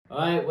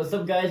Alright, what's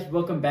up guys?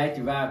 Welcome back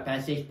to Rite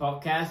Passage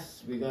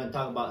Podcast. We're going to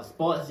talk about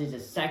sports. This is the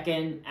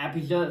second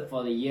episode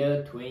for the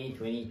year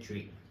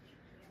 2023.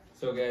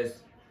 So guys,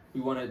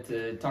 we wanted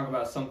to talk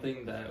about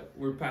something that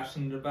we're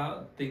passionate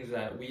about, things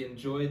that we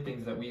enjoy,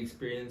 things that we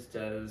experienced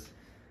as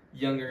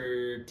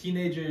younger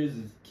teenagers,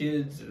 as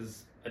kids,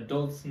 as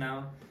adults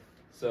now.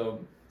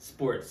 So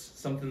sports,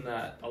 something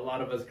that a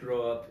lot of us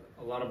grow up,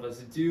 a lot of us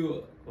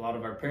do, a lot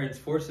of our parents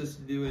force us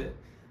to do it.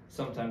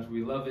 Sometimes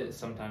we love it,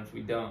 sometimes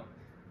we don't.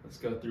 Let's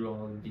go through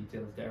all the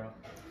details, Daryl.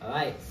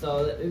 Alright,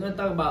 so we're going to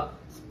talk about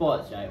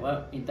sports, right?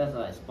 Well, in terms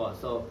of sports.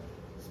 So,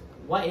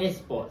 what is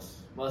sports?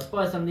 Well,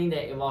 sports is something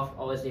that involves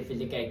obviously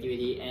physical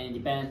activity, and it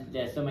depends.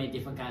 There's so many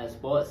different kinds of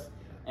sports.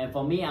 And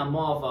for me, I'm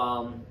more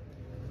of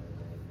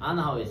I don't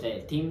know how to say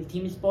it,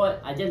 team sport.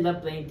 I just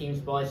love playing team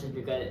sports just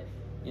because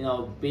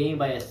being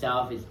by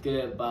yourself is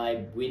good,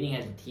 but winning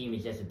as a team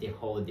is just a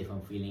whole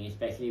different feeling,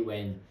 especially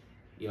when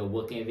you're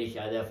working with each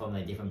other from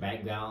different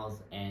backgrounds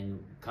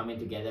and coming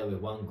together with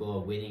one goal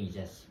of winning is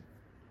just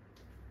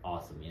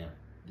awesome,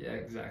 Yeah,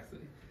 exactly.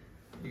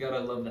 You gotta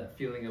love that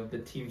feeling of the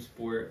team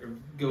sport,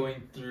 of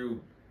going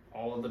through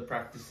all of the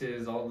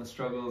practices, all the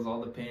struggles,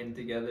 all the pain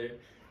together.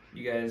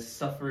 You guys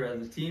suffer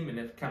as a team, and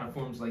it kind of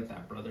forms like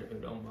that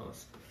brotherhood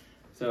almost.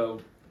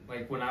 So,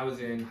 like when I was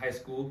in high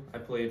school, I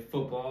played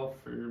football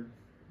for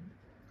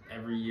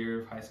every year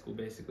of high school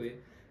basically.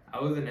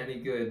 I wasn't any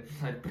good.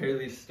 I'd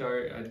barely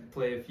start. I'd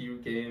play a few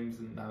games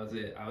and that was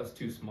it. I was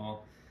too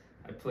small.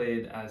 I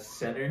played as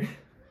center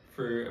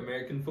for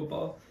American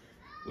football,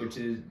 which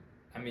is,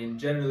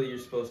 generally you're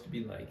supposed to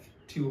be like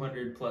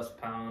 200 plus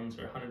pounds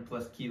or 100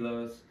 plus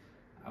kilos.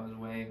 I was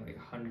weighing like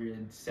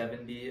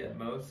 170 at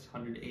most,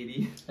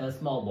 180. A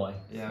small boy.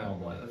 Yeah, small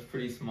boy. I was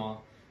pretty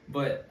small.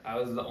 But I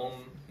was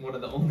one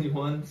of the only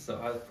ones, so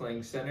I was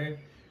playing center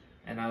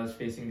and I was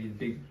facing these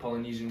big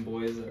Polynesian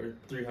boys that were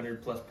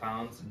 300 plus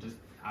pounds and just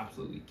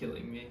absolutely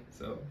killing me.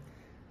 So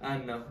I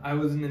don't know, I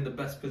wasn't in the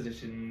best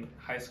position in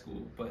high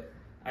school, but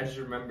I just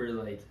remember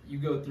like you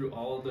go through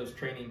all of those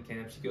training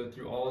camps, you go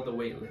through all of the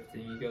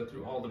weightlifting, you go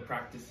through all the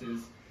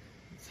practices.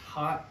 It's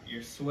hot,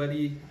 you're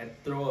sweaty.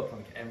 I'd throw up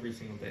like every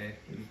single day.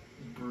 It was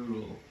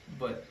brutal.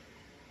 But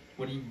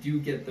when you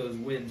do get those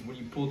wins, when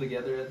you pull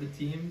together as a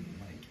team,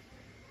 like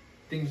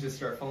things just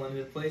start falling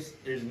into place.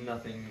 There's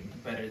nothing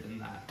better than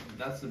that.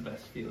 That's the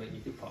best feeling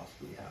you could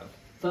possibly have.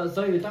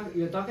 So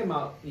you're talking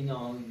about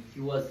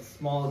you was a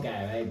small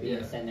guy, right?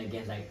 Being sent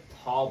against like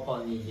tall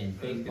Polynesians,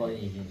 big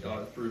Polynesians. Oh,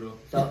 it's brutal.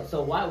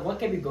 So what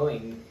kept you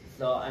going?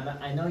 So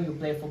I know you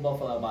played football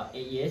for about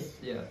 8 years.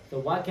 Yeah. So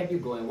what kept you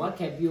going? What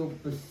kept you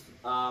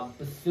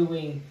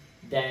pursuing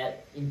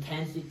that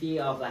intensity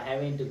of like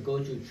having to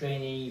go to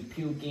training,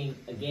 puking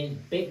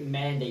against big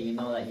men that you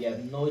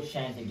have no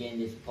chance against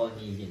these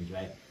Polynesians,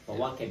 right? But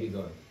what kept you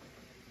going?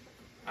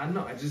 I don't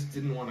know. I just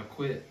didn't want to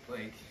quit.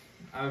 Like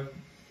I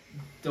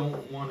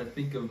don't want to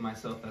think of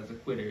myself as a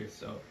quitter,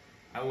 so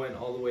I went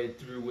all the way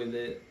through with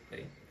it.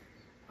 Like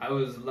I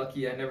was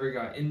lucky I never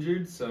got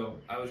injured, so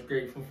I was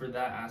grateful for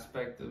that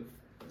aspect of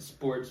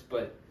sports.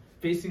 But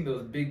facing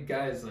those big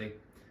guys, like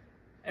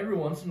every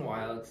once in a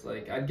while, it's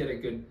like I'd get a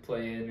good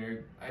play in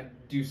or I'd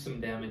do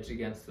some damage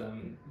against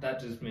them.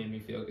 That just made me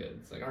feel good.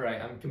 It's like, all right,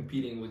 I'm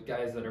competing with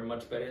guys that are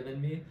much better than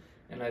me,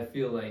 and I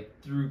feel like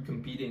through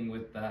competing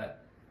with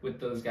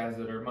those guys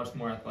that are much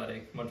more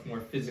athletic, much more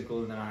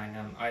physical than I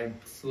am, I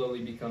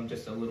slowly become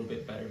just a little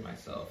bit better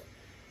myself.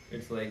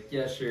 It's like,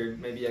 yeah, sure,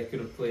 maybe I could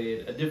have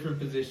played a different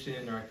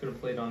position or I could have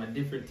played on a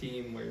different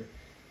team where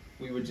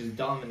we would just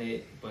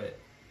dominate, but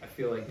I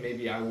feel like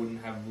maybe I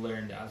wouldn't have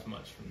learned as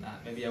much from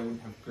that. Maybe I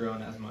wouldn't have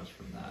grown as much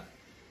from that.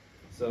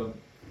 So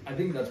I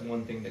think that's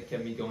one thing that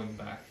kept me going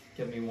back,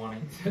 kept me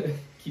wanting to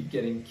keep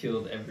getting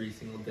killed every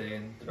single day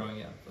and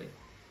throwing up. Like,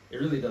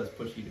 it really does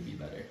push you to be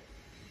better.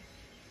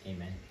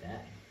 Amen to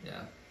that.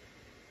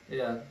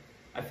 Yeah.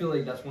 I feel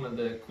like that's one of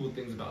the cool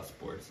things about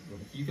sports.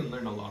 Like you can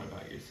learn a lot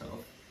about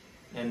yourself.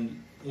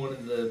 And one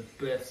of the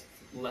best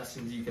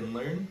lessons you can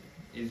learn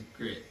is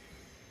grit.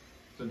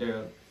 So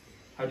Daryl,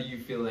 how do you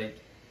feel like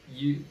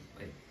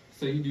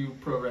so you do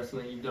pro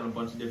wrestling, you've done a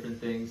bunch of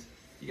different things,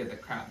 you get the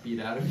crap beat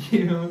out of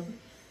you.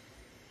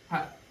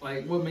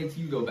 What makes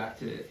you go back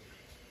to it?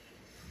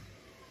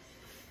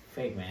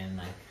 Fake,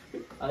 man.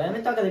 Let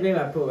me talk a little bit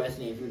about pro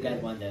wrestling if you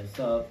guys want them.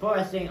 So pro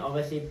wrestling,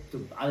 obviously,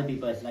 to other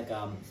people, it's like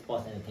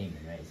sports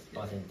entertainment, right?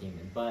 Sports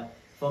entertainment. But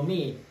for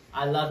me,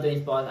 I love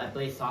doing sports. I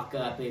play soccer,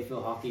 I play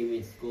field hockey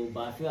in school.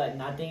 But I feel like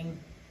nothing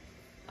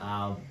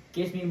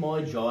gives me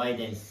more joy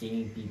than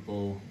seeing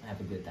people have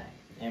a good time.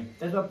 And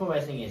that's what pro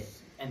wrestling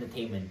is,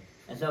 entertainment.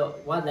 And so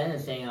what Len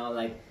is saying,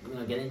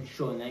 getting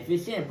thrown. If you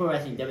see in pro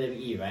wrestling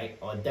WWE, right,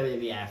 or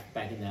WWF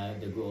back in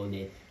the good old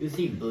days, you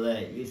see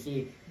blood, you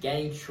see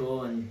getting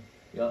thrown.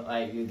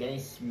 You're getting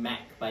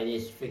smacked by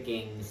this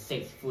freaking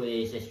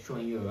 6-footage just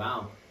throwing you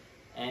around.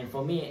 And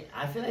for me,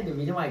 I feel like the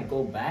reason why I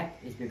go back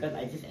is because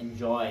I just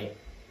enjoy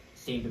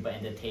seeing people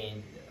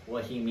entertained,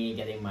 watching me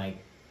getting my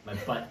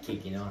butt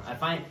kicked. I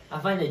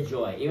find the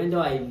joy, even though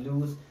I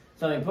lose.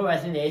 So in pro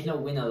wrestling, there is no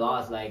win or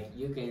loss. Like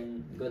you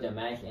can go to a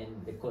match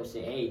and the coach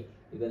say, "Hey,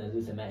 you're gonna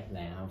lose a match.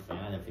 Like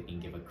I don't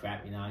freaking give a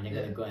crap, you know. I'm just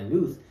gonna go and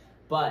lose.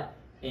 But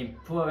in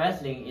pro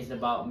wrestling, it's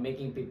about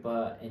making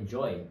people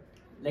enjoy it.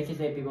 Let's just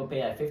say people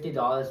pay like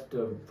 $50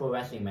 to a pro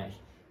wrestling match,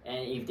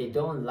 and if they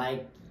don't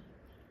like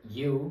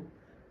you,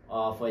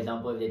 or for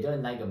example, if they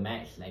don't like a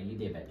match, like you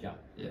did a bad job.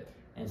 Yeah.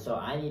 And so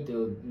I need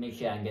to make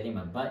sure I'm getting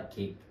my butt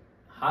kicked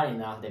hard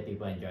enough that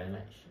people enjoy the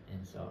match.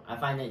 And so I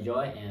find that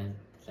joy, and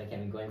so I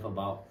can be going for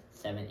about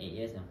 7-8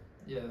 years now.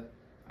 Yeah,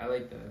 I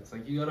like that. It's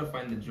like you gotta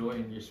find the joy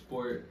in your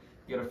sport.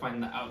 You gotta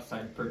find the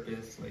outside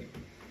purpose. Like,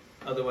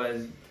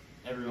 otherwise,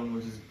 everyone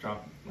will just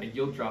drop. Like,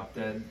 you'll drop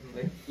dead.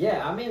 Like,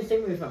 yeah, I mean,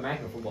 same with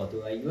American football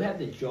too. Like, you have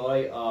the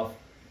joy of,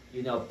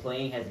 you know,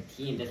 playing as a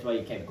team. That's why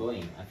you kept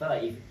going. I feel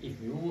like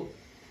if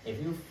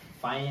you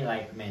find it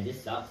like, man,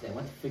 this sucks, then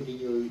what the frick are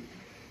you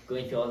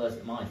going through all this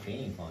amount of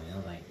training for? You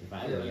know, like if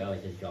I were you, I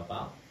would just drop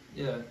out.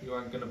 Yeah, you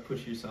aren't gonna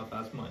push yourself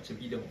as much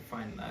if you don't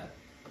find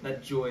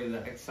that joy,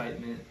 that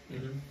excitement.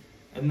 Mm-hmm.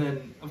 And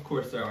then, of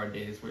course, there are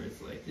days where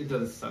it's like, it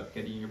does suck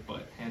getting your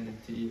butt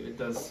handed to you. It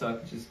does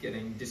suck just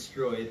getting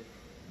destroyed.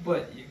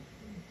 But you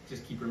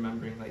just keep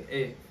remembering, like,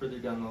 hey, further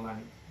down the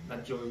line,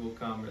 that joy will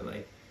come, or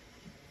like,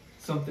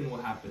 something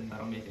will happen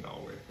that'll make it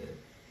all worth it.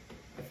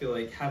 I feel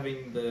like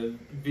having the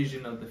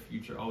vision of the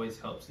future always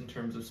helps in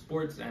terms of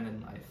sports and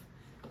in life,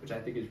 which I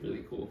think is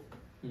really cool.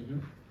 Mm-hmm.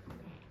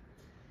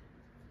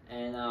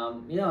 And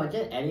you know,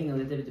 just adding a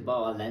little bit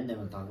about what Landon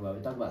will talk about.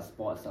 We talk about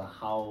sports, or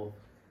how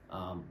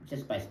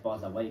just by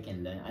sports, or what you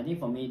can learn. I think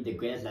for me, the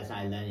greatest lesson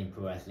I learned in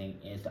pro wrestling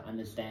is to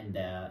understand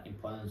the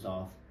importance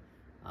of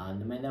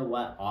no matter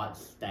what odds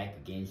stack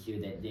against you,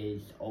 that there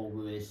is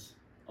always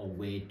a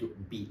way to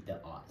beat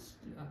the odds.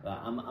 Yeah.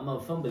 But I'm a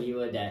firm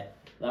believer that,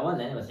 like what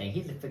Landon was saying,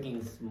 he's a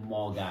freaking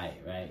small guy,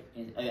 right?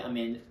 I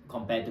mean,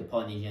 compared to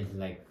Polynesians, he's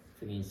like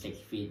freaking 6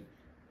 feet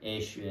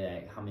ish,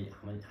 like how many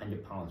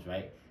 100 pounds,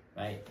 right?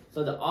 Right.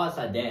 So the odds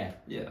are there.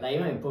 Yeah. Like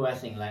even in pro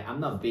wrestling, like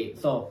I'm not big,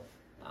 so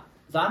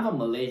I'm from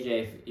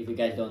Malaysia. If you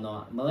guys don't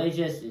know,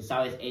 Malaysia's in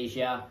Southeast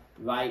Asia,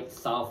 right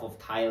south of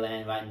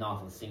Thailand, right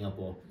north of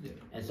Singapore. Yeah.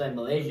 And so in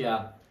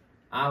Malaysia,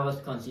 I was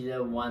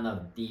considered one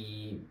of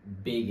the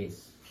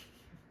biggest.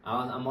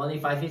 I'm only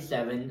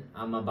 5'7".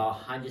 I'm about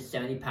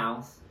 170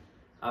 pounds.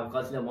 I'm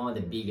considered one of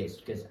the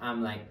biggest because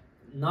I'm like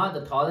not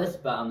the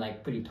tallest, but I'm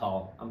like pretty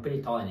tall. I'm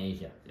pretty tall in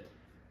Asia. Yeah.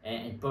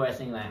 And in pro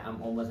wrestling, like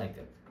I'm almost like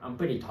I'm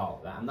pretty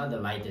tall. Right? I'm not the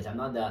lightest. I'm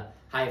not the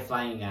high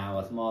flying guy. I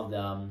was more of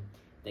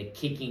the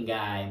kicking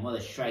guy, more the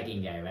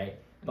striking guy, right?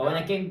 But when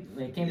I came,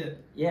 How's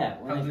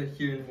it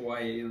here in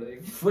Hawaii?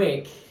 Like,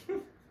 frick,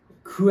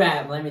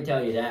 crap. Let me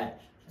tell you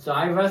that. So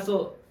I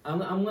wrestled. I'm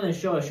gonna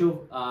show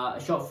a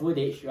short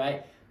footage,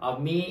 right,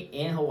 of me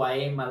in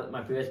Hawaii,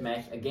 my previous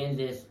match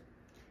against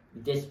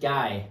this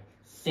guy,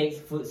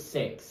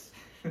 6'6".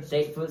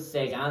 6'6".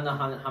 I don't know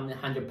how many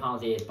 100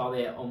 pounds he is.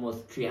 Probably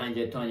almost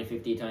 300,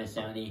 250,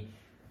 270.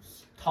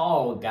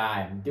 Tall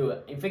guy,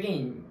 dude.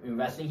 In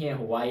wrestling here in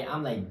Hawaii,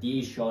 I'm like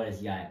the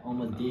shortest guy,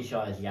 almost the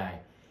shortest guy.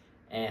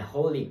 And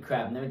holy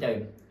crap, let me tell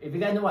you, if you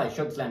guys know what a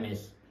choke slam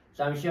is,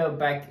 so I'm sure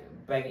back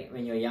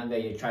when you were younger,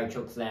 you tried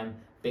choke slam,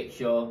 big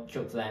show,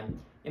 choke slam.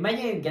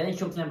 Imagine getting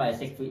choke slam by a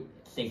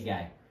 6'6"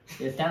 guy.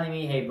 He's telling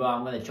me, hey bro,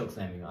 I'm gonna choke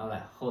slam you. I'm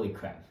like, holy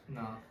crap.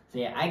 no. So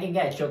yeah, I can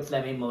get a choke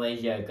slam in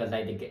Malaysia because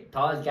like the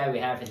tallest guy we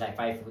have is like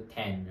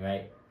 5'10",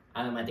 right?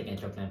 I don't mind taking a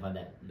choke slam for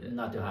that,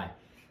 not too high.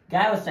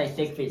 Guy was like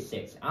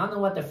 6'6". I don't know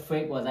what the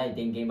frick was I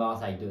thinking, but I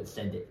was like, dude,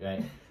 send it,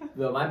 right?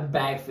 Bro, my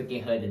back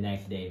freaking hurt the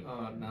next day.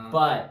 Oh no.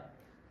 But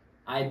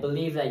I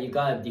believe that you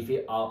gotta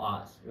defeat all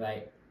odds,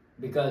 right?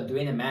 Because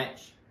during the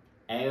match,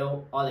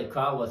 all the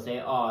crowd will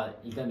say, oh,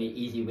 it's gonna be an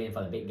easy win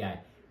for the big guy.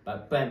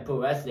 But in pro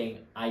wrestling,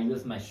 I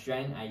use my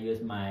strength, I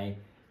use my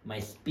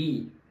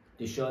speed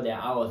to show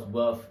that I was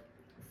worth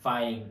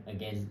fighting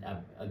against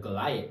a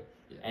Goliath.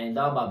 Yeah. And it's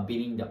all about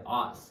beating the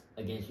odds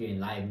against you in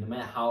life, no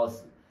matter how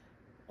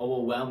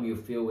overwhelmed you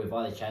feel with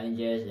all the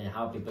challenges and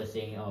how people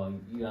saying, oh,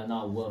 you are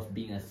not worth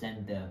being a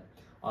center,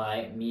 or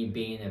like me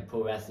being in a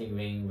pro wrestling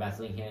ring,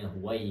 wrestling here in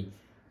Hawaii.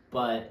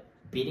 But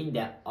beating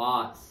the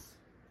odds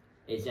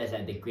is just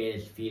like the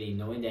greatest feeling,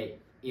 knowing that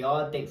it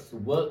all takes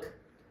work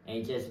and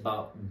it's just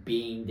about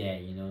being there,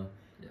 you know.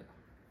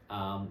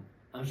 Yeah.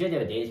 I'm sure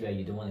there are days where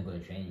you don't want to go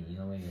to training, you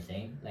know what you're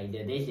saying? Like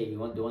there are days that you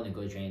don't want to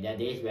go to training. There are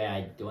days where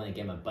I don't want to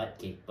get my butt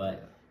kicked,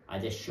 but I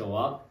just show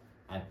up,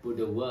 I put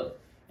the work,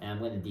 and I'm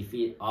going to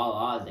defeat all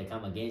odds that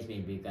come against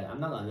me, because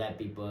I'm not going to let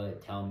people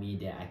tell me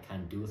that I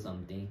can't do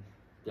something.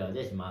 So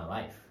this is my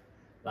life.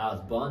 I was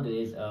born to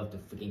this earth to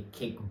freaking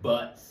kick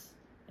butts,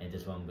 and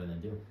that's what I'm going to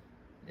do.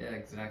 Yeah,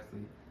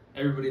 exactly.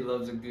 Everybody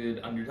loves a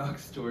good underdog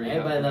story.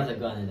 Everybody loves a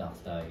good underdog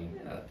story.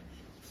 Yeah.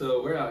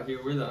 So we're out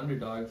here, we're the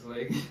underdogs.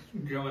 Like,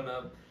 growing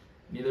up,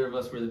 neither of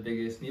us were the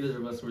biggest, neither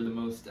of us were the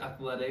most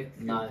athletic.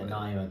 Not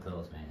even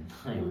close, man.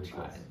 Not even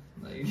close.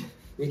 Like,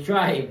 we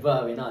tried,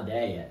 but we're not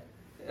there yet.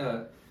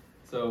 Yeah.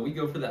 So we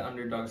go for that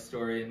underdog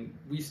story, and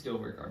we still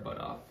work our butt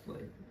off,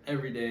 like,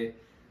 every day,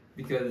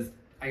 because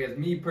I guess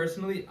me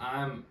personally,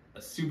 I'm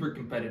a super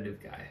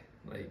competitive guy.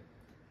 Like,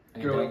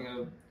 growing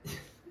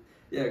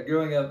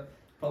up,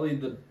 probably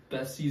the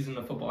best season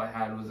of football I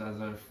had was as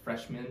a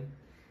freshman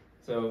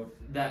So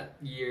that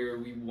year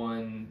we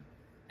won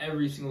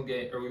every single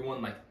game, or we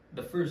won like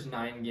the first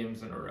 9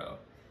 games in a row.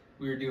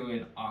 We were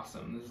doing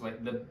awesome. It was like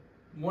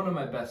one of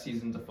my best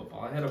seasons of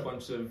football. I had a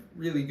bunch of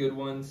really good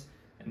ones,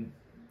 and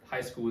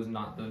high school was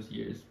not those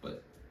years,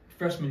 but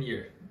freshman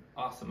year,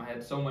 awesome. I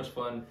had so much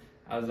fun.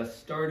 I was a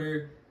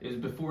starter. It was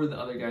before the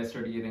other guys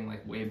started getting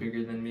like way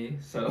bigger than me,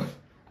 so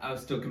I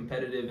was still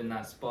competitive in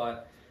that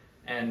spot,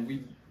 and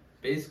we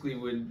basically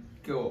would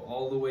go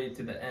all the way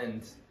to the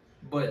end,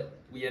 but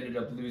we ended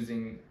up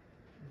losing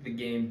the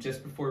game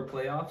just before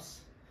playoffs,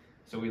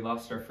 so we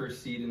lost our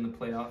first seed in the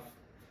playoff.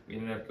 We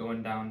ended up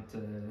going down to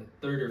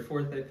 3rd or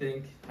 4th, I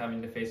think,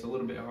 having to face a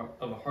little bit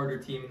of a harder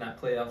team in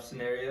that playoff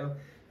scenario,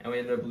 and we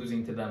ended up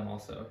losing to them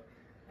also.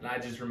 And I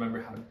just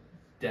remember how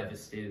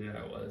devastated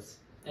I was.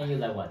 And you're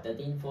like what,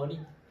 13,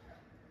 14?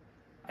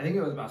 I think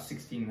it was about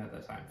 16 at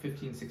that time,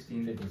 15,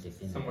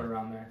 16, somewhere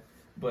around there.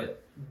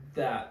 But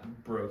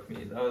that broke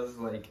me. That was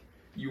like,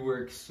 you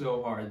work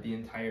so hard the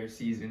entire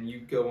season, you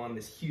go on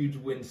this huge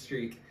win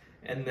streak,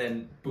 and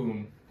then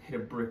boom, hit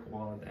a brick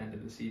wall at the end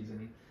of the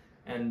season.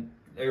 And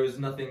there was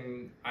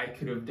nothing I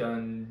could have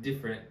done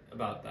different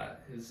about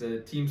that. It's a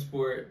team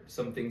sport.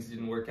 Some things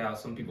didn't work out.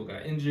 Some people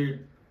got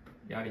injured,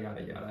 yada,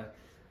 yada, yada.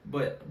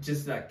 But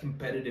just that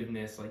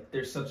competitiveness, like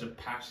there's such a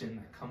passion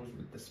that comes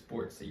with the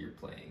sports that you're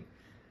playing,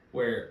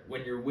 where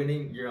when you're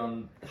winning, you're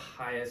on the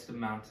highest of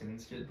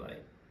mountains.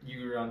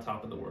 You're on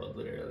top of the world,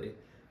 literally.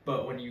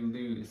 But when you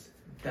lose,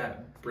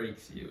 that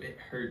breaks you. It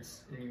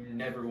hurts, and you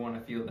never want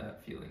to feel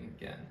that feeling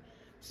again.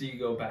 So you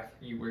go back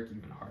and you work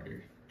even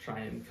harder, try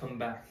and come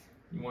back.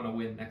 You want to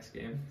win next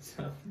game.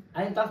 So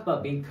I didn't talk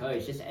about being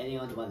courage, just adding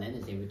on to what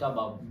Landon said. We talk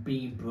about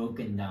being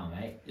broken down,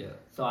 right? Yeah.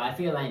 So I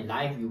feel like in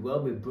life you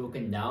will be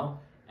broken down,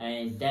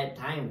 and it's that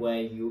time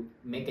where you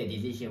make a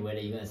decision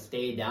whether you're gonna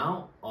stay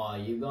down or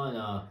you're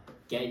gonna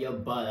get your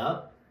butt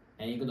up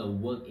and you're gonna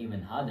work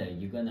even harder.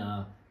 You're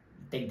gonna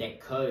take that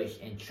courage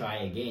and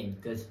try again.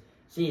 Because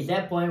see, it's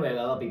that point where a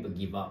lot of people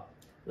give up.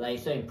 Like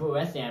so in pro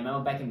wrestling, I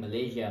remember back in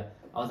Malaysia,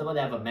 I was about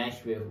to have a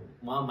match with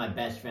one of my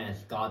best friends,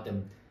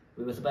 Gotham.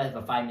 We were supposed to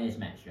have a 5 minutes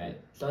match, right?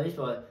 So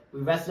we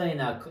wrestled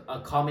in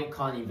a Comic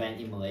Con event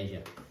in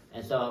Malaysia,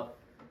 and so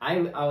I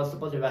was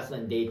supposed to wrestle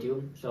in day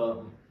 2.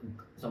 So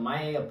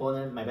my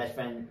opponent, my best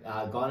friend,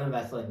 Gordon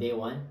wrestled in day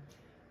 1,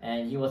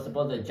 and he was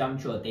supposed to jump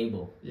through a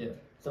table. Yeah.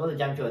 Supposed to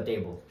jump through a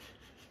table.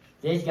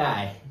 This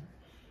guy,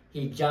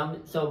 he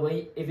jumped. So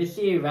if you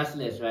see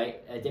wrestlers,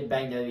 right,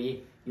 back in the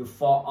day, you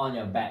fall on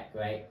your back,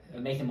 right?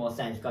 It makes more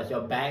sense because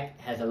your back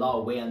has a lot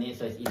of weight on it,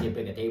 so it's easy to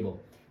break a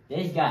table.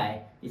 This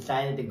guy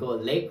decided to go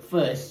leg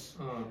first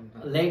on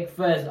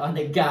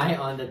the guy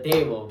on the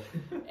table,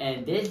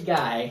 and this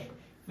guy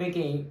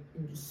freaking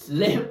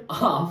slipped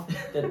off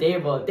the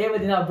table. Table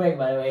did not break,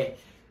 by the way.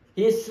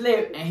 He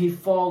slipped and he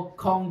fall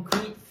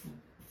concrete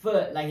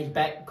first, like his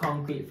back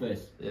concrete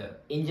first. Yeah.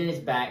 Injured his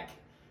back,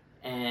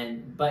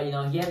 but he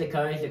had the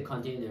courage to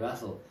continue to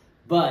wrestle.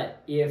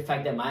 But it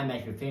affected my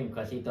match with him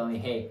because he told me,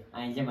 hey,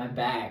 I injured my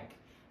back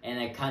and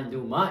I can't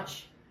do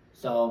much.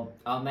 So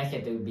our match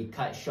had to be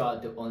cut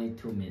short to only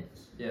 2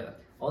 minutes. Yeah.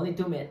 Only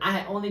 2 minutes. I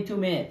had only 2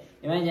 minutes.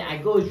 Imagine I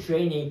go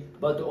training,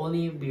 but to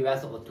only be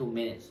wrestled for 2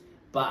 minutes.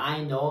 But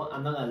I know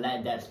I'm not gonna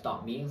let that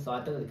stop me. So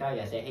I told the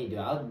guy, I said, hey dude,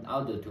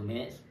 I'll do 2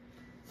 minutes.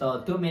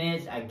 So 2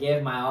 minutes, I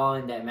gave my all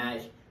in that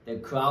match. The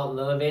crowd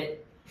loved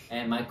it,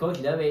 and my coach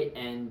loved it.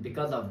 And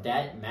because of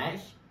that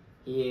match,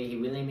 he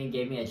willingly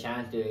gave me a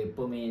chance to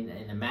put me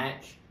in a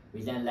match,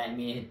 which then led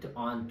me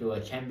on to a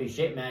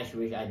championship match,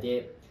 which I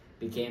did.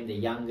 Became the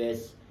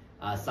youngest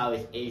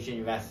Southeast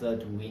Asian wrestler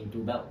to win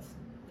 2 belts.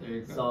 There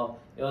you go. So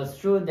it was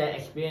through that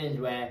experience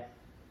where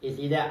it's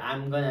either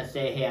I'm gonna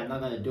say, hey, I'm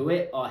not gonna do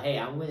it, or hey,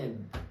 I'm gonna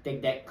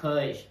take that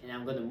courage and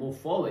I'm gonna move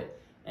forward.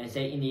 And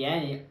say in the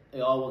end,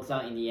 it all works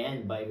out in the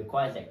end, but it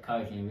requires that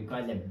courage and it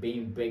requires that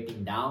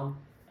breaking down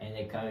and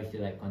the courage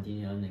to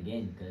continue on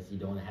again, because you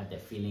don't want to have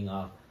that feeling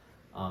of,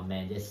 oh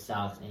man, this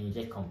sucks, and you're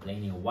just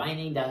complaining.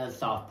 Whining doesn't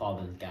solve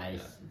problems, guys.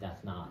 Yeah.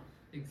 That's not.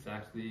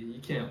 Exactly. You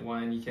can't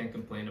whine, you can't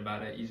complain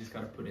about it. You just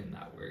gotta put in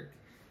that work.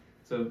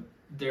 So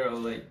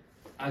Daryl,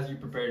 as you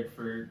prepared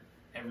for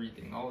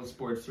everything, all the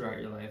sports throughout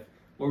your life,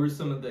 what were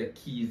some of the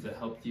keys that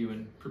helped you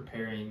in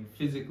preparing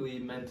physically,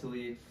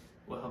 mentally?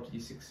 What helped you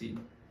succeed?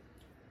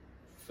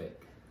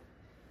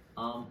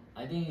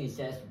 I think it's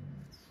just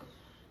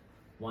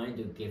wanting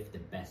to give the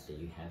best that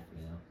you have,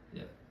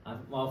 Yeah.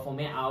 Well, for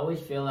me, I always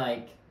feel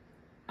like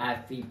I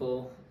have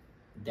people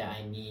that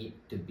I need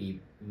to be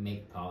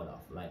made proud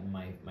of, like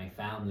my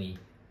family,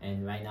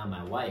 and right now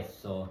my wife.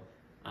 So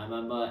I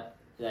remember,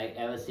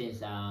 ever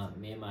since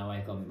me and my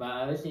wife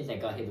ever since I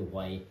got here to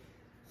Hawaii,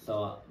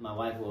 so my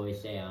wife will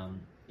always say,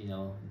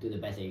 do the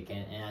best that you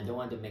can, and I don't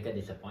want to make her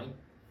disappoint,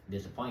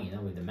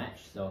 with the match.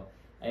 So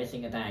every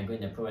single time I go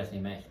in the pro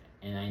wrestling match,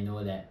 and I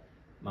know that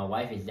my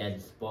wife is there to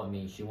support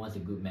me. She wants a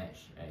good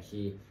match, right?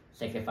 She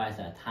sacrificed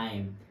her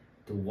time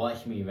to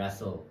watch me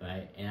wrestle,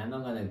 right? And I'm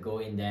not gonna go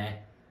in there,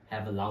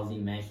 have a lousy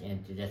match,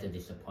 and just to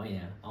disappoint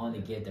her. I want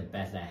to give the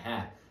best I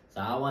have.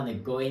 So I want to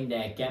go in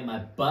there, get my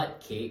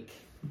butt kicked,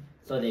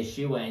 so that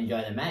she will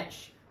enjoy the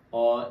match.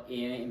 or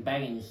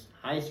back in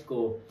high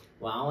school,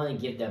 well, I want to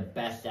give the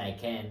best that I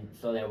can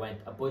so that when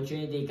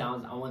opportunity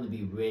comes, I want to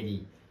be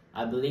ready.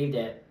 I believe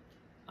that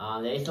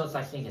there is no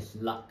such thing as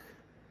luck.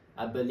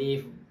 I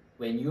believe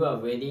when you are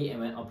ready and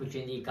when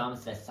opportunity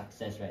comes, that's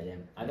success right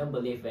then. I don't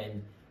believe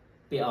when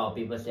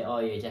people say, oh,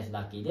 you're just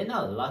lucky. They're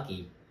not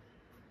lucky.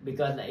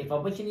 Because like, if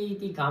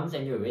opportunity comes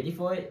and you're ready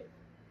for it,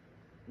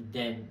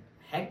 then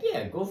heck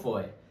yeah, go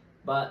for it.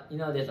 But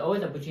there's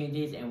always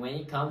opportunities, and when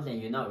it comes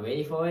and you're not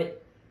ready for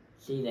it,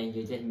 see, then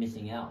you're just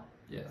missing out.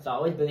 Yeah. So I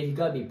always believe you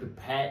gotta be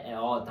prepared at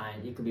all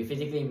times. It could be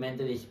physically,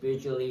 mentally,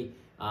 spiritually,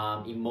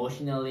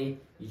 emotionally.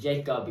 You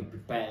just gotta be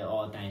prepared at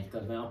all times.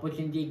 Because when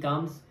opportunity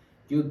comes,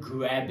 you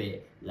grab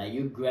it. Like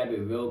you grab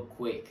it real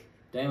quick.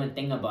 Don't even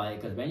think about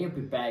it. Because when you're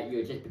prepared,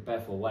 you're just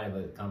prepared for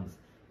whatever comes.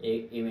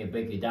 It may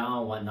break you down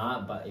or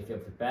whatnot, but if you're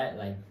prepared,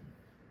 like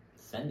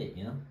send it.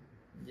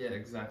 Yeah,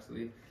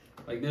 exactly.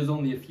 Like there's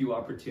only a few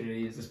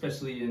opportunities,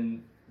 especially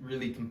in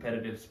really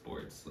competitive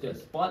sports. Like,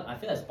 I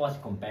feel like sports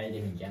is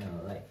competitive in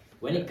general. Like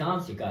when it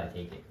comes, you gotta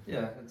take it.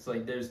 Yeah, it's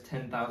like there's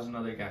 10,000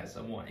 other guys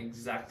that want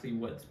exactly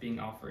what's being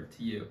offered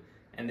to you,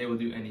 and they will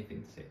do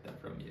anything to take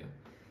that from you.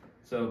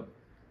 So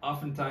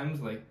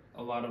oftentimes, like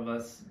a lot of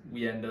us,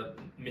 we end up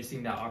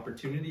missing that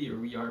opportunity, or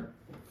we aren't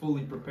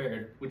fully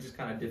prepared, which is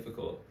kind of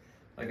difficult.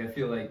 Like I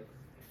feel like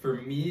for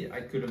me,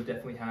 I could have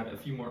definitely had a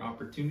few more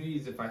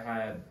opportunities if I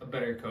had a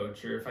better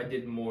coach, or if I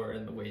did more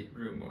in the weight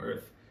room, or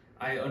if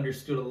I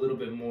understood a little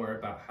bit more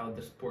about how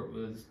the sport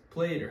was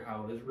played or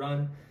how it was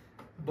run.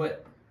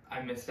 But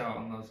I missed out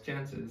on those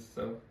chances,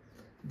 so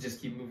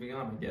just keep moving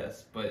on, I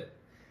guess. But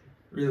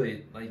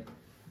really, like,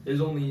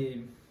 there's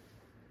only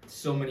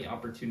so many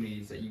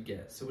opportunities that you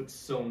get, so it's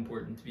so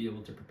important to be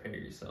able to prepare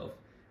yourself.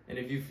 And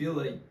if you feel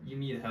like you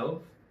need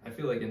help, I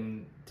feel like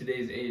in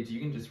today's age, you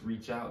can just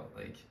reach out.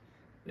 Like,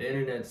 the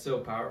internet's so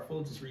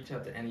powerful, just reach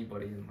out to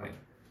anybody, and like,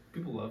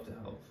 people love to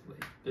help.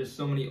 Like, there's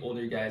so many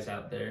older guys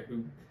out there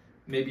who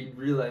maybe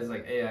realize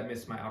like, hey, I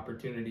missed my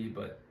opportunity,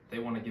 but they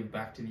want to give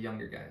back to the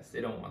younger guys. They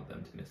don't want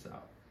them to miss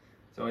out.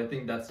 So I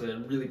think that's a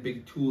really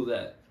big tool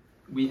that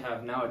we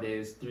have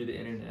nowadays through the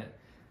internet.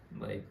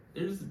 Like,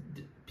 there's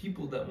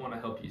people that want to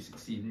help you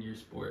succeed in your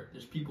sport.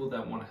 There's people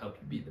that want to help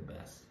you be the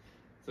best.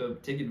 So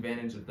take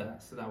advantage of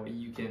that, so that way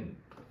you can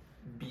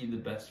be the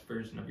best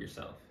version of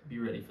yourself. Be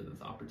ready for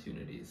those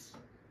opportunities.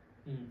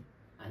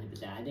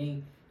 100%. I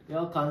think it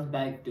all comes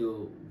back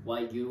to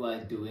what you are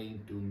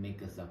doing to make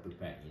yourself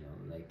prepared.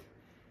 Like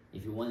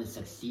if you want to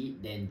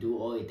succeed, then do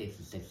all it takes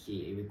to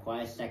succeed. It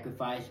requires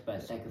sacrifice,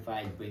 but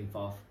sacrifice brings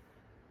forth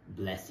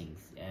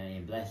blessings. And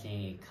in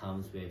blessing, it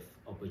comes with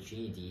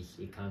opportunities.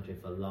 It comes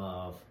with a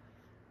lot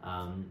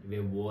of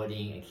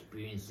rewarding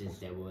experiences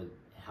that will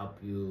help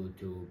you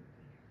to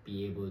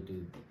be able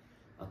to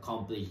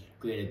accomplish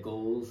greater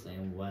goals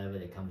and whatever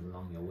that comes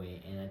along your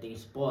way. And I think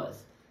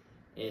sports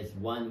is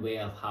one way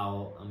of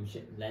how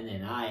Len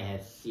and I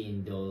have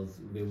seen those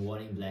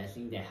rewarding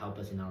blessings that help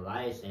us in our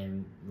lives,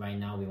 and right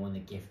now we want to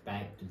give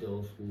back to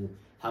those who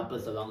help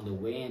us along the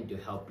way and to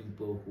help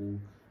people who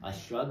are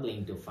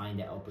struggling to find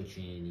that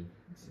opportunity.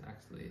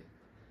 Exactly.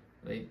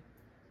 Like,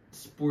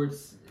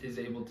 sports is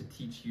able to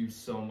teach you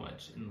so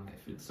much in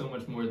life. It's so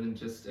much more than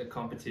just a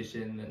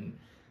competition and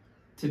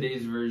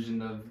today's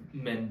version of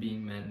men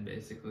being men,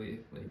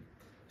 basically. Like,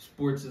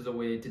 sports is a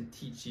way to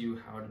teach you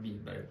how to be a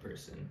better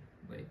person.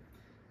 Like,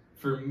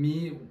 for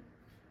me,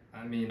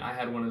 I mean, I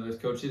had one of those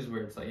coaches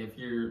where it's like, if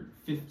you're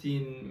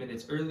 15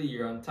 minutes early,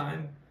 you're on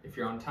time. If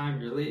you're on time,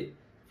 you're late.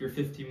 If you're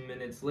 15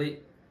 minutes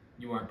late,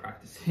 you aren't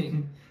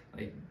practicing.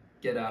 Like,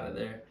 get out of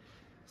there.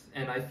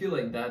 And I feel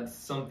like that's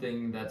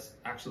something that's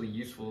actually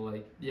useful.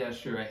 Like, yeah,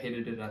 sure, I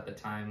hated it at the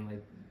time.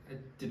 Like, I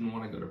didn't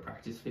want to go to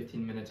practice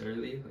 15 minutes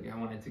early. Like, I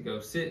wanted to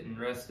go sit and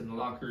rest in the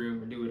locker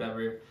room or do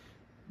whatever.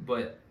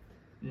 But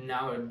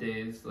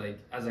nowadays, like,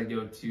 as I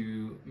go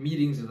to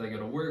meetings, as I go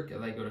to work,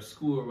 as I go to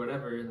school or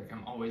whatever, like,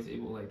 I'm always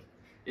able, like,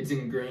 it's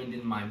ingrained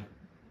in my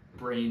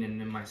brain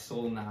and in my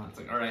soul now. It's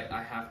like, all right,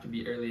 I have to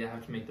be early, I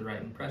have to make the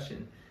right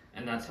impression.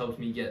 And that's helped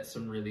me get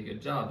some really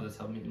good jobs. That's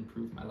helped me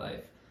improve my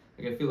life.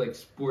 Like, I feel like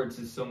sports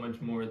is so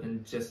much more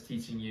than just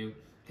teaching you,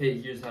 hey,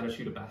 here's how to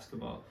shoot a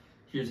basketball,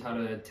 here's how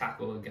to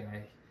tackle a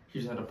guy,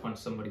 here's how to punch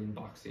somebody in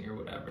boxing or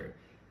whatever.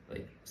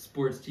 Like,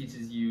 sports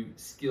teaches you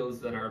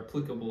skills that are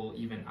applicable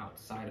even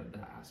outside of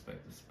that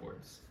aspect of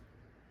sports.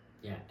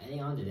 Yeah,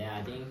 adding on to that,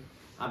 I think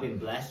I've been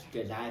blessed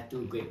because I have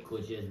two great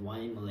coaches,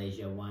 one in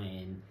Malaysia,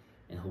 one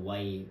in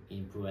Hawaii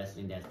in pro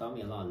wrestling, that's taught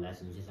me a lot of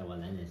lessons, just like what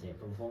Landon said.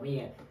 But for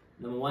me,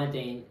 number one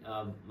thing,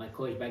 my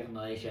coach back in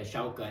Malaysia,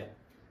 Shaukat,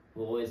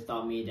 who always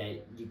taught me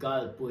that you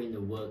gotta put in the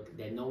work,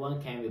 that no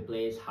one can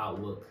replace hard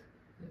work.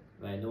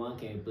 Right? No one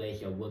can replace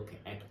your work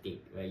ethic,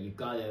 right? You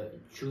gotta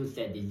choose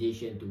that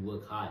decision to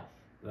work hard,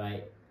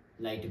 right?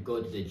 Like to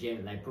go to the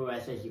gym. Like pro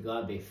wrestlers, you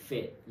gotta be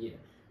fit. You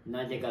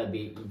not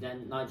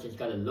just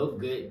gotta look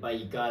good, but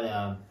you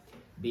gotta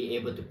be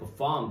able to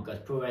perform, because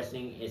pro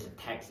wrestling is a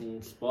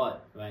taxing sport,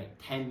 right?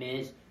 10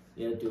 minutes,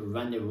 you have to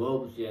run the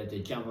ropes, you have to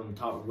jump from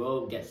top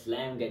rope, get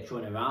slammed, get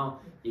thrown around.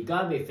 You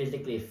gotta be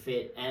physically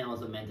fit and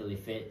also mentally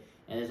fit.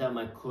 And that's why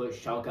my coach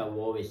Shauka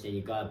will always say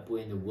you gotta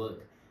put in the work.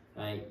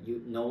 Right?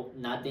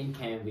 Nothing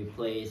can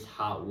replace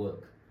hard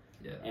work.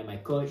 Yeah. And my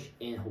coach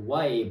in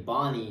Hawaii,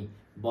 Bonnie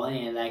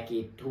and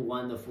Lucky, two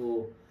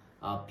wonderful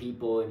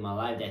people in my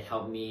life that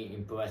helped me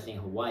in pro wrestling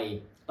in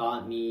Hawaii,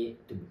 taught me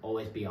to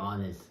always be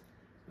honest.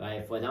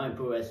 Right? For example, in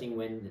pro wrestling,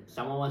 when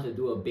someone wants to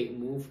do a big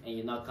move and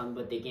you're not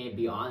comfortable taking it,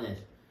 be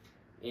honest.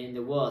 In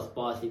the world of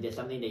sports, if there's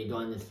something that you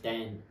don't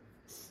understand,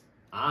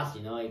 ask.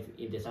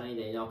 If there's something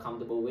that you're not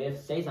comfortable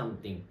with, say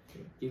something.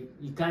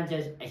 You can't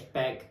just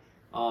expect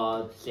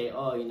say,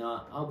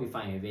 I'll be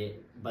fine with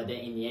it, but then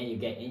in the end you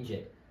get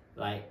injured.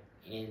 Like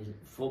in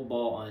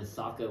football or in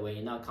soccer, when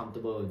you're not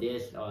comfortable with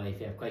this, or if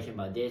you have a question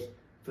about this,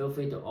 feel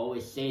free to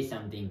always say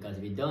something, because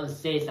if you don't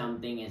say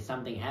something and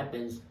something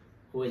happens,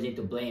 who is it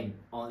to blame?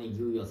 Only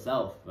you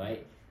yourself,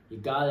 right? You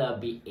gotta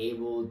be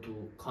able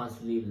to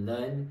constantly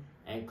learn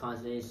and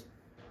constantly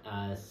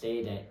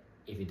say that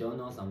if you don't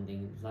know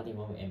something, there's nothing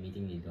wrong with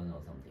admitting you don't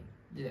know something.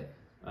 Yeah.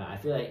 I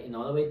feel like in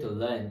order to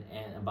learn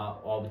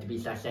or to be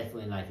successful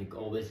in life, you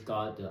always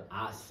got to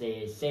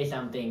say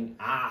something,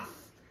 ask,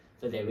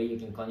 so that way you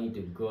can continue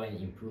to grow and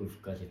improve.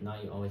 Because if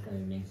not, you're always gonna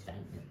remain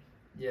stagnant.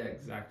 Yeah,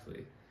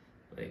 exactly.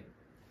 Like,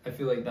 I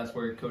feel like that's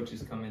where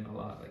coaches come in a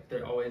lot. Like,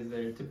 they're always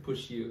there to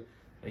push you.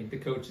 Like, the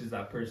coach is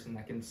that person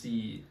that can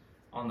see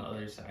on the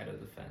other side of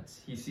the fence.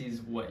 He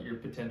sees what your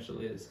potential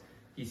is.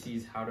 He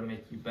sees how to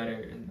make you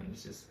better, and then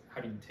it's just,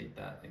 how do you take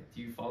that? Like,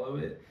 do you follow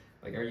it?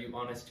 Like, are you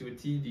honest to a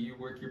T? Do you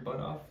work your butt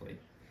off? Like,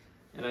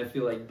 and I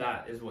feel like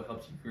that is what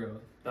helps you grow.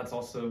 That's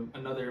also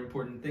another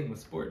important thing with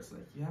sports.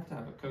 Like, you have to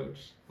have a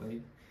coach.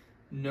 Like,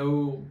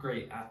 no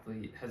great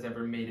athlete has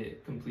ever made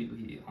it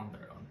completely on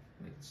their own.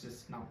 Like, it's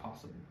just not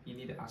possible. You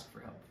need to ask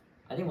for help.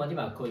 I think one thing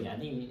about coaching, I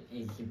think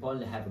it's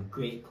important to have a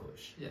great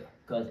coach. Yeah.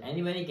 Because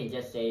anybody can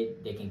just say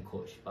they can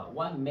coach, but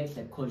what makes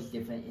a coach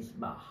different is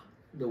about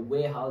the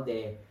way how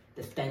the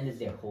standards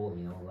they hold.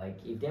 Like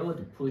if they were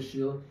to push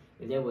you,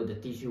 if they were to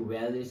teach you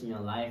values in your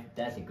life,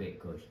 that's a great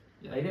coach.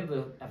 Yeah. But if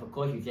you have a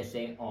coach who's just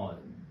saying, "Oh,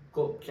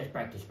 go just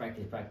practice,"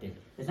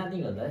 there's nothing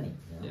you're learning.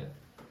 Yeah.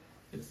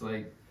 It's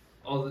like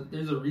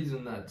there's a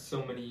reason that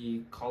so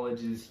many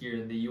colleges here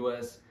in the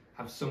U.S.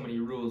 have so many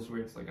rules where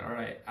it's like, all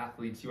right,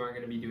 athletes, you aren't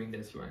going to be doing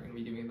this, you aren't going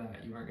to be doing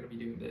that, you aren't going to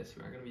be doing this,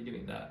 you aren't going to be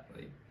doing that.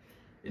 Like,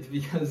 it's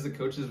because the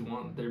coaches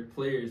want their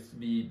players to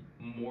be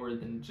more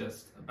than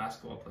just a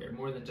basketball player,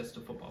 more than just a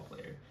football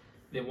player.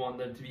 They want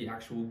them to be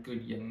actual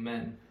good young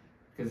men,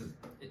 because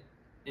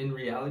in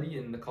reality,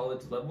 in the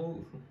college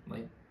level,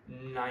 like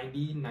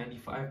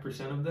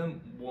 95% of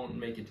them won't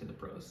make it to the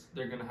pros.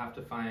 They're going to have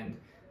to find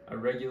a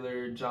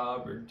regular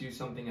job or do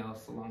something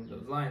else along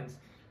those lines.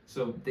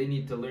 So they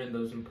need to learn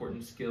those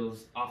important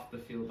skills off the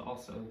field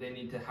also. They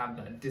need to have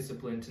that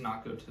discipline to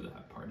not go to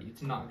that party,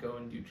 to not go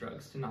and do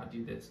drugs, to not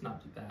do this,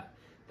 not do that.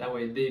 That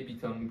way they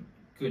become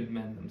good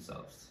men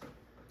themselves.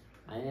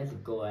 I think that's the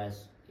goal,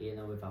 as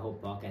with our whole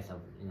podcast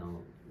of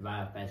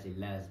Rite of Passage,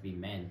 Let Us Be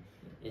Men,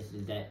 is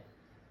that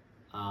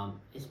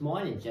it's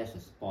more than just a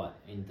sport.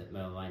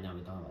 Right now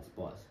we're talking about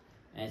sports,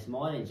 and it's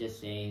more than just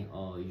saying,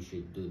 "Oh, you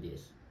should do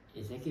this."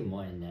 It's actually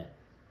more than that.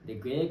 The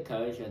greatest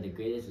courage or the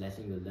greatest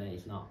lesson you learn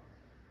is not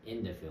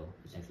in the field;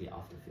 it's actually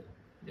off the field.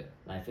 Yeah.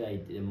 Like, I feel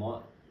like the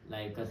more,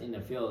 because in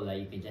the field,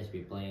 you can just be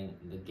playing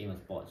the game of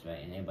sports, right,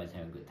 and everybody's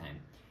having a good time.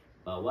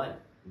 But what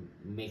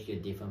makes you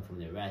different from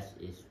the rest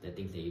is the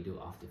things that you do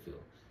off the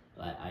field.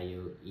 Like, are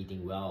you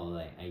eating well?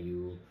 Like, are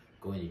you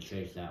going to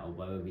church? Or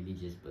whatever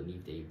religious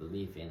belief that you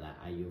believe in? Like,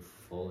 are you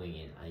following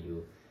it? Are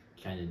you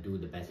trying to do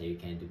the best that you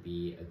can to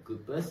be a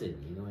good person?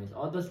 It's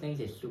all those things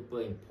is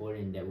super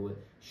important that would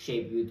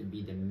shape you to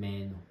be the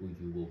man who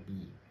you will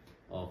be,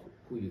 or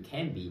who you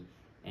can be.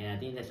 And I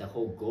think that's the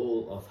whole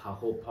goal of our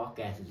whole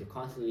podcast, is to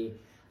constantly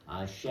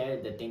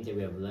share the things that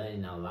we have learned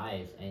in our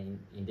lives, and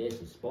in this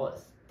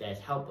sports, that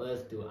help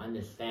us to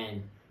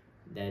understand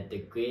that the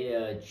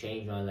greater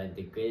change, or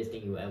the greatest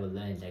thing you ever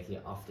learn, is actually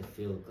off the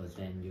field, because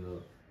then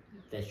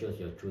that shows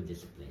your true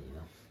discipline.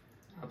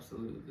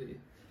 Absolutely.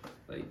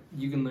 Like,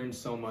 you can learn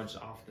so much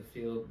off the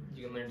field.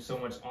 You can learn so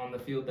much on the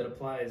field that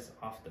applies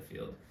off the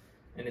field,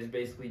 and it's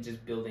basically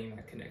just building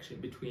that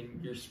connection between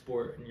your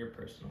sport and your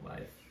personal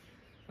life.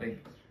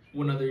 Like,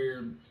 one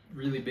other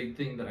really big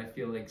thing that I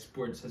feel like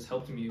sports has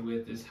helped me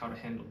with is how to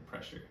handle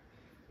pressure.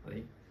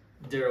 Like,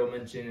 Daryl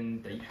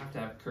mentioned that you have to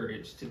have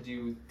courage to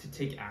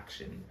take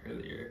action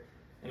earlier.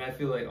 And I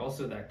feel like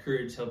also that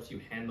courage helps you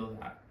handle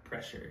that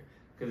pressure.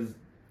 Because,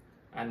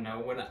 I don't know,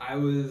 when I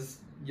was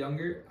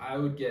younger, I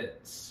would get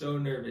so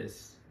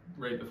nervous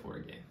right before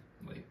a game.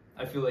 Like,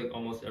 I feel like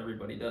almost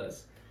everybody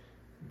does.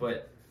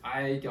 But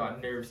I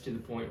got nerves to the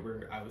point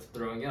where I was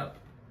throwing up.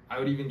 I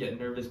would even get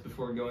nervous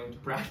before going to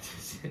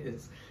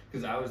practices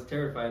because I was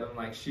terrified. I'm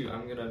like, shoot,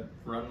 I'm gonna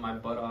run my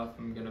butt off.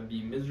 I'm gonna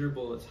be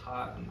miserable. It's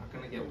hot. I'm not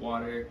gonna get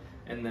water,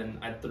 and then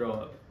I'd throw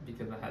up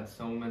because I had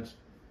so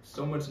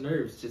much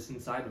nerves just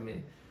inside of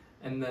me.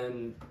 And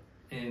then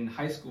in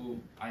high school,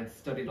 I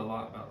studied a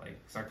lot about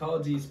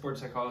psychology,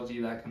 sports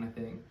psychology, that kind of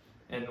thing.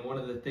 And one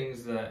of the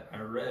things that I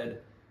read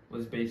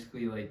was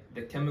basically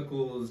the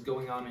chemicals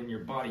going on in your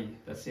body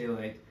that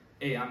say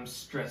hey, I'm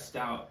stressed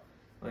out,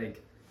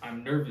 like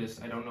I'm nervous,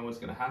 I don't know what's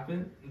gonna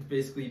happen. It's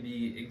basically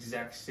the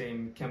exact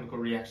same chemical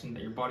reaction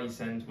that your body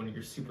sends when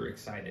you're super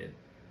excited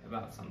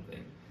about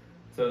something.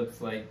 So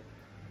it's like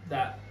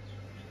that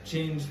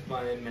changed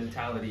my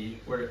mentality,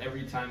 where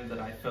every time that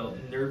I felt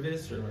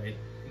nervous or like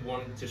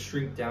wanted to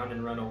shrink down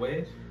and run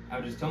away, I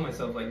would just tell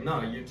myself like,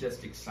 no, you're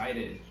just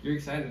excited. You're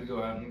excited to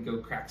go out and go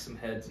crack some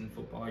heads in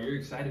football. You're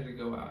excited to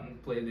go out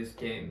and play this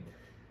game.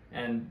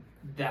 And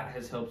that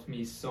has helped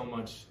me so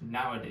much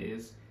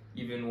nowadays,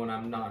 even when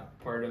I'm not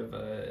part of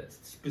a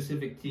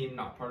specific team,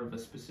 not part of a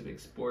specific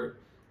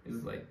sport,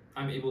 is like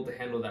I'm able to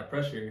handle that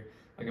pressure.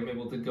 Like I'm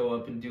able to go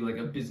up and do like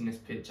a business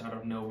pitch out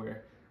of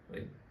nowhere.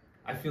 Like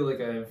I feel like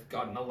I've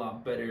gotten a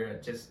lot better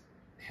at just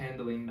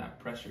handling that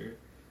pressure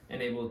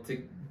and able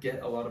to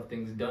get a lot of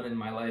things done in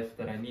my life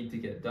that I need to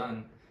get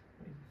done.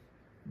 Like,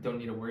 don't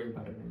need to worry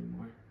about it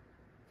anymore.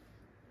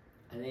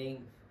 I think,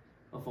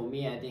 well, for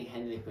me, I think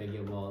handling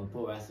pressure well in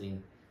pro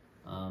wrestling.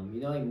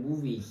 In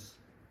movies,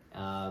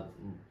 well,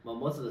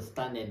 most of the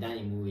stunt they're done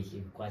in movies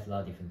it requires a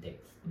lot of different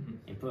takes. Mm-hmm.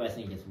 In pro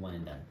wrestling, just one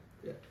and done.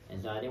 Yeah.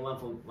 And so I think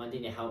one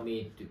thing that helped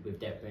me with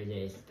that pressure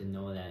is to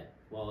know that,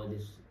 well,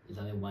 this is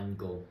only one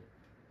goal.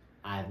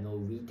 I have no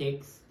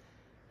retakes.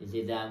 It's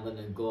either I'm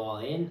gonna go all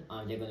in or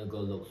I'm just gonna go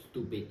look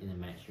stupid in the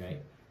match,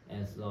 right?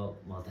 And so,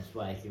 well, that's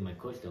why actually my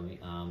coach told me,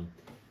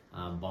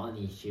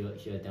 Bonnie, she'll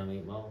tell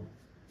me, well,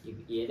 you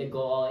either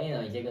go all in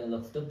or you're just gonna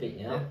look stupid,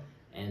 you know? Yeah.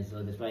 And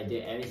so that's why I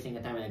did every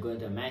single time when I go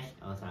into a match.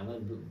 I was like, I'm gonna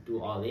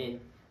do all in.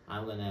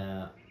 I'm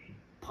gonna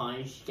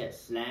punch, get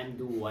slammed,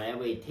 do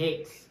whatever it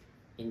takes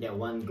in that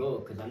one go.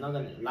 Because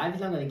life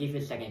is not gonna give you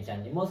a second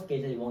chance. In most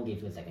cases, it won't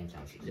give you a second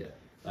chance. Yeah.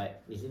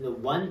 But it's either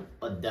one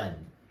or done.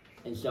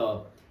 And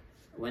so,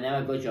 whenever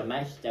I go to a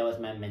match, that was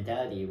my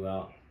mentality.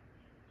 Well,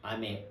 I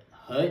may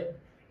hurt,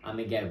 I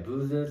may get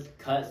bruises,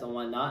 cuts, and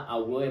whatnot.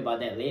 I'll worry about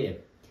that later.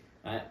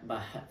 Right?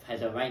 But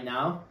as of right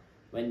now,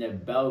 when the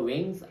bell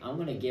rings, I'm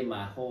gonna give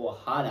my whole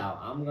heart out.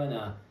 I'm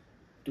gonna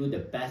do the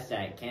best that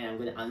I can. I'm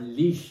gonna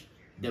unleash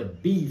the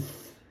beast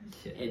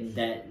in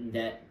that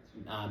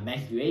match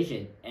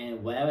situation.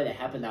 And whatever that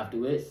happens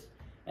afterwards,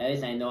 at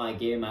least I know I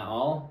gave my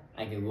all.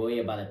 I can worry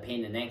about the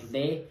pain the next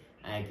day.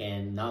 I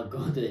can not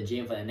go to the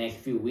gym for the next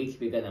few weeks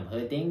because I'm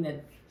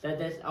hurting.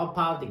 That's all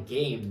part of the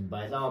game,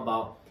 but it's all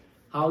about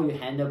how you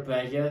handle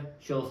pressure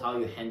shows how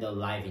you handle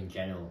life in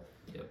general.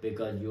 Yep.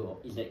 Because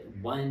it's like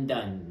one and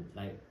done.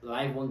 Like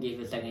life won't give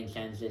you second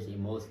chances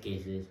in most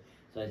cases.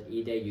 So it's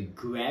either you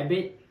grab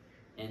it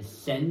and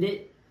send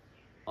it,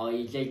 or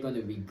you're just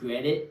gonna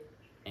regret it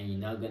and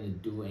you're not gonna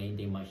do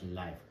anything much in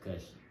life.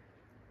 Because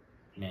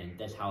man,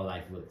 that's how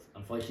life works.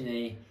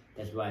 Unfortunately,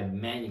 that's why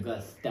man, you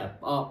gotta step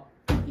up.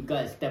 You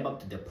gotta step up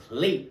to the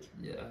plate,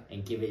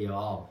 and give it your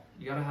all.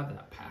 You gotta have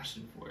that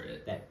passion for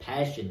it. That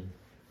passion,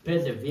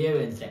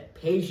 perseverance, that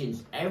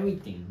patience,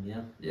 everything, you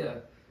know? Yeah,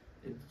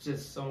 it's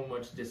just so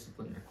much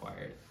discipline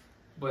required.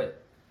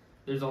 But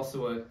there's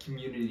also a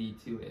community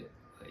to it.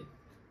 Like,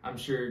 I'm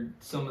sure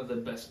some of the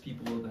best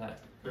people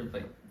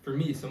for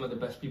me, some of the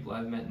best people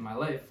I've met in my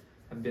life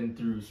have been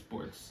through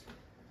sports.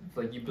 It's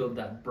like you build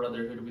that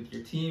brotherhood with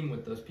your team,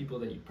 with those people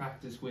that you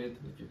practice with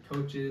your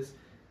coaches.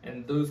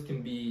 And those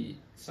can be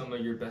some of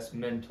your best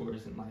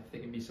mentors in life. They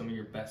can be some of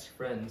your best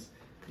friends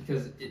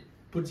because it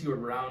puts you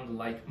around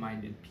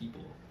like-minded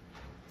people.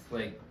 It's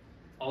like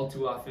all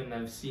too often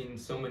I've seen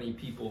so many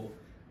people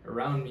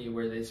around me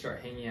where they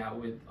start hanging out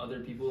with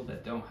other people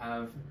that don't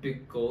have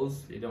big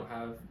goals. They don't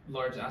have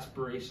large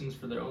aspirations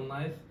for their own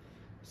life.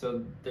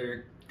 So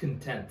they're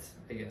content,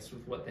 I guess,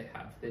 with what they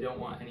have. They don't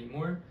want any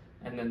more.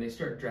 And then they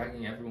start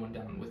dragging everyone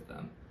down with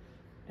them.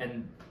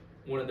 And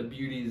one of the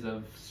beauties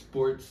of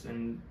sports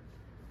and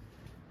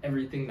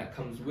everything that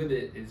comes with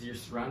it is you're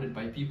surrounded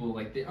by people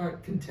like they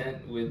aren't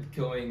content with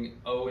going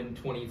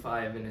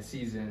 0-25 in a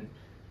season.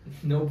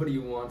 Nobody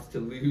wants to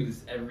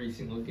lose every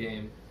single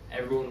game.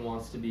 Everyone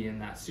wants to be in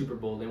that Super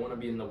Bowl. They want to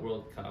be in the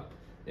World Cup.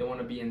 They want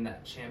to be in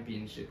that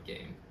championship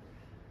game.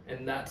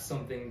 And that's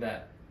something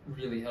that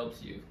really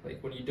helps you.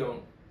 Like when you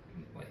don't,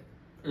 like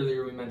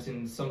earlier we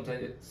mentioned, some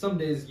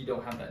days you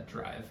don't have that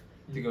drive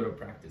to go to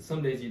practice.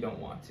 Some days you don't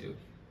want to.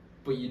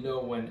 But you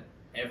know when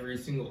every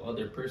single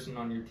other person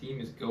on your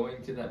team is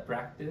going to that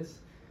practice,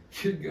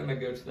 you're gonna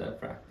go to that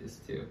practice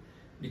too.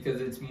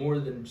 Because it's more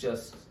than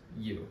just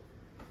you.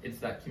 It's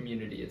that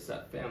community, it's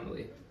that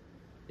family.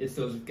 It's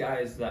those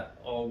guys that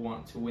all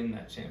want to win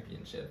that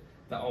championship,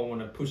 that all want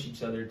to push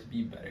each other to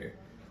be better.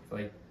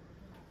 Like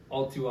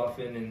all too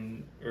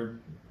often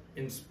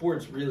in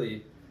sports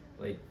really,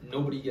 like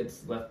nobody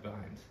gets left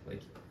behind.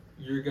 Like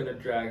you're gonna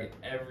drag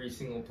every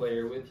single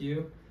player with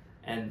you,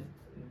 and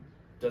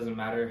doesn't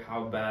matter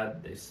how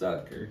bad they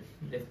suck or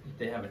if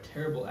they have a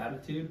terrible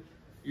attitude,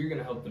 you're going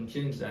to help them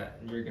change that,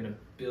 and you're going to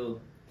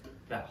build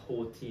that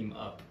whole team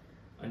up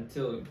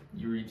until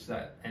you reach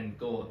that end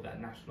goal of that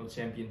national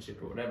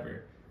championship or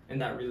whatever.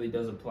 And that really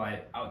does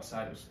apply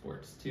outside of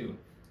sports too,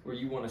 where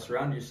you want to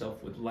surround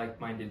yourself with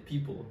like-minded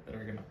people that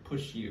are going to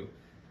push you.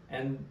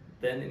 And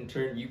then in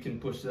turn, you can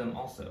push them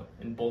also.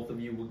 And both of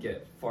you will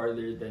get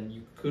farther than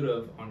you could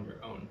have on your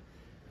own.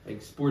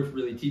 like sports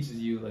really teaches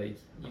you like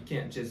you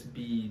can't just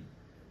be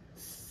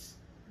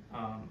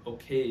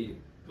okay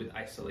with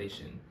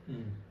isolation.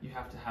 You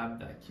have to have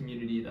that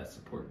community, that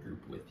support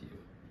group with you.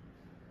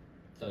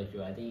 So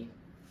true. I think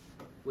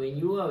when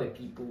you are with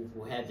people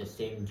who have the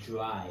same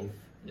drive,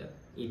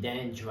 it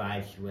then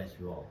drives you as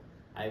well.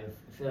 I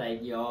feel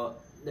like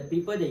the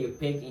people that you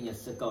pick in your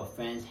circle of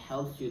friends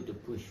helps you to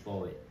push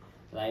forward.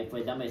 Like for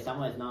example, if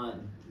someone is not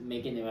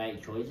making the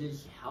right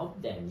choices,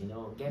 help them.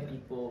 Get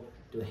people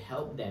to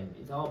help them.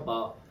 It's all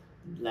about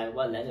like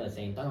what Leonard was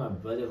saying, talking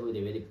about brotherhood.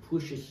 It really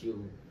pushes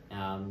you.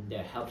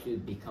 That helps you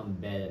become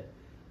better.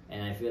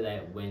 And I feel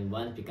like when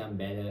one become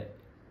better,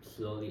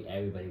 slowly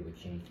everybody will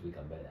change to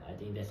become better. I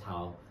think that's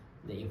how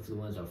the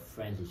influence of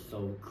friends is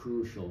so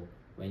crucial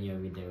when you're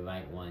with the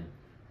right one.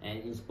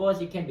 And in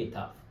sports, it can be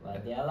tough.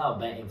 Like there are a lot of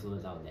bad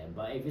influence out there.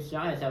 But if you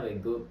surround yourself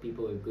with good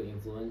people with good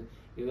influence,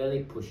 it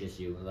really pushes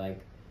you.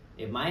 Like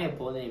if my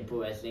opponent in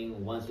pro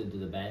wrestling wants to do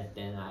the best,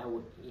 then I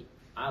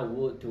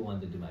would too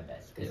want to do my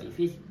best. Because if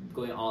he's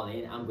going all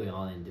in, I'm going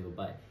all in too.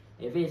 But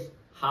if it's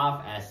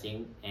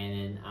half-assing and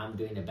then I'm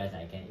doing the best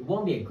I can, it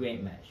won't be a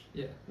great match.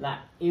 Like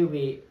it will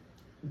be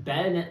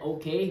better than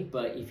okay,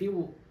 but if he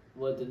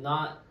were to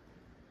not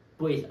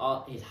put his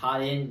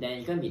heart in, then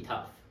it's gonna be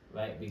tough,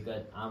 right?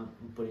 Because I'm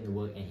putting the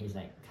work and he's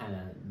like kind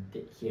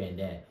of here and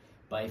there.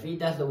 But if he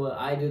does the work,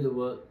 I do the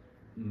work,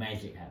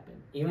 magic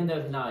happens. Even though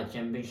it's not a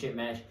championship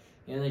match,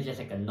 it's just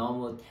like a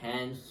normal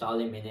 10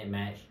 solid minute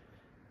match.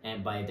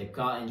 But if the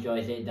crowd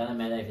enjoys it, doesn't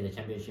matter if it's a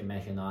championship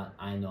match or not,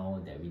 I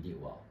know that we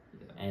did well.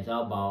 And it's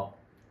all about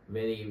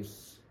really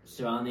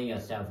surrounding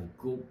yourself with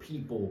good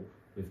people,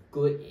 with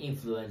good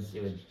influence.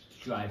 It will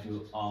drive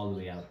you all the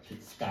way up to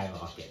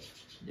skyrocket.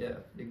 Yeah,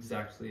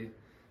 exactly.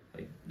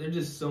 Like there's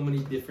just so many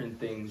different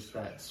things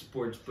that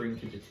sports bring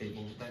to the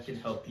table that can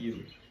help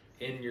you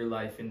in your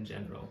life in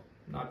general,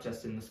 not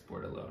just in the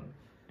sport alone.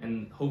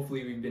 And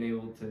hopefully we've been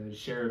able to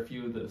share a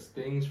few of those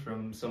things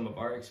from some of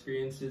our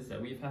experiences that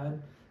we've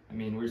had. I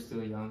mean, we're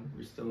still young,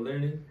 we're still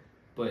learning,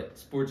 but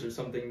sports are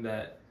something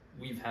that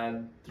we've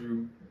had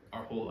through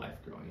our whole life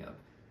growing up.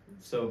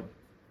 So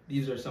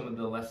these are some of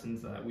the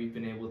lessons that we've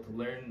been able to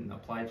learn and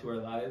apply to our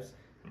lives,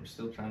 and we're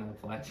still trying to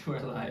apply to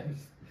our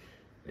lives.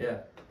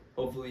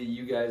 Hopefully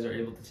you guys are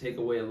able to take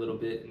away a little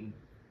bit and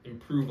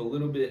improve a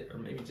little bit, or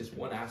maybe just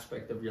one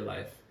aspect of your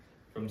life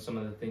from some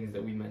of the things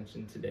that we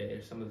mentioned today,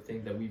 or some of the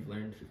things that we've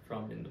learned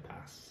from in the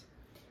past.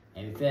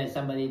 And if there's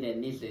somebody that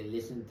needs to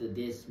listen to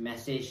this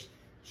message,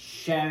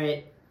 share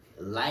it,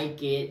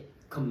 like it,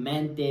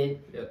 comment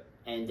it,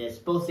 and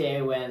just post it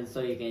everywhere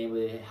so you can able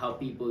to help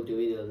people to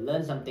either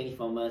learn some things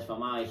from us,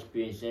 from our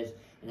experiences,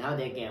 and how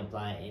they can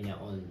apply it in their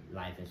own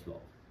life as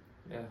well.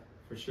 Yeah,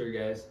 for sure,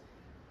 guys.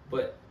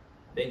 But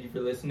thank you for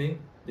listening.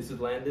 This is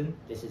Landon.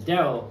 This is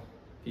Daryl.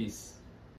 Peace.